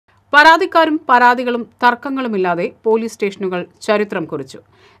പരാതിക്കാരും പരാതികളും തർക്കങ്ങളുമില്ലാതെ പോലീസ് സ്റ്റേഷനുകൾ ചരിത്രം കുറിച്ചു.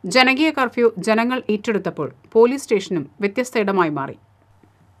 ജനകീയ കർഫ്യൂ ജനങ്ങൾ ഏറ്റെടുത്തപ്പോൾ പോലീസ് സ്റ്റേഷനും വ്യത്യസ്ത ഇടമായി മാറി.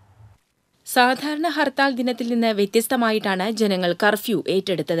 സാധാരണ ഹർത്താൽ ദിനത്തിൽ നിന്ന് വ്യത്യസ്തമായിട്ടാണ് ജനങ്ങൾ കർഫ്യൂ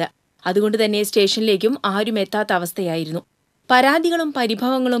ഏറ്റെടുത്തത്. അതുകൊണ്ട് തന്നെ സ്റ്റേഷനിലേക്കും ആരും എത്താത്ത അവസ്ഥയായിരുന്നു. പരാതികളും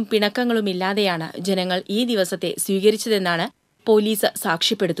പരിഭവങ്ങളും പിണക്കങ്ങളും ഇല്ലാതെയാണ് ജനങ്ങൾ ഈ ദിവസത്തെ സ്വീകരിച്ചതെന്നാണ് പോലീസ്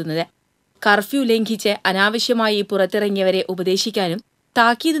സാക്ഷ്യപ്പെടുത്തുന്നത്. കർഫ്യൂ ലംഘിച്ച് അനാവശ്യമായി പുറത്തിറങ്ങിയവരെ ഉപദേശിക്കാനും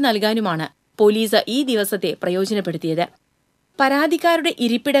താക്കീത് നൽകാനുമാണ് പോലീസ് ഈ ദിവസത്തെ പ്രയോജനപ്പെടുത്തിയത്. പരാതിക്കാരുടെ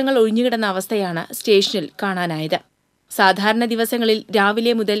ഇരിപ്പിടങ്ങൾ ഒഴിഞ്ഞുകിടന്ന അവസ്ഥയാണ് സ്റ്റേഷനിൽ കാണാനായത്. സാധാരണ ദിവസങ്ങളിൽ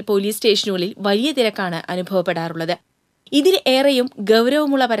രാവിലെ മുതൽ പോലീസ് സ്റ്റേഷനുകളിൽ വലിയ തിരക്കാണ് അനുഭവപ്പെടാറുള്ളത്. ഇതിൽ ഏറെയും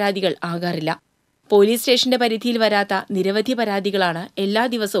ഗൗരവമുള്ള പരാതികൾ ആകാറില്ല. പോലീസ് സ്റ്റേഷന്റെ പരിധിയിൽ വരാത്ത നിരവധി പരാതികളാണ് എല്ലാ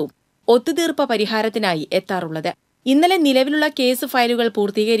ദിവസവും ഒത്തുതീർപ്പ് പരിഹാരത്തിനായി എത്താറുള്ളത്. ഇന്നലെ നിലവിലുള്ള കേസ് ഫയലുകൾ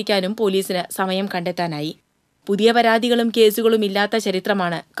പൂർത്തീകരിക്കാനും പോലീസിന് സമയം കണ്ടെത്താനായി. പുതിയ പരാതികളും കേസുകളും ഇല്ലാത്ത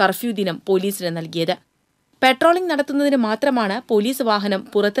ചരിത്രമാണ് കർഫ്യൂ ദിനം പോലീസിന് നൽകിയത്. പെട്രോളിംഗ് നടത്തുന്നതിന് മാത്രമാണ് പോലീസ് വാഹനം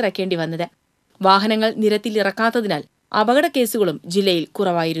പുറത്തിറക്കേണ്ടി വന്നത്. വാഹനങ്ങൾ നിരത്തിൽ ഇറക്കാത്തതിനാൽ അപകട കേസുകളും ജില്ലയിൽ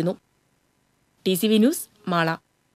കുറവായിരുന്നു. TCV news, Mala.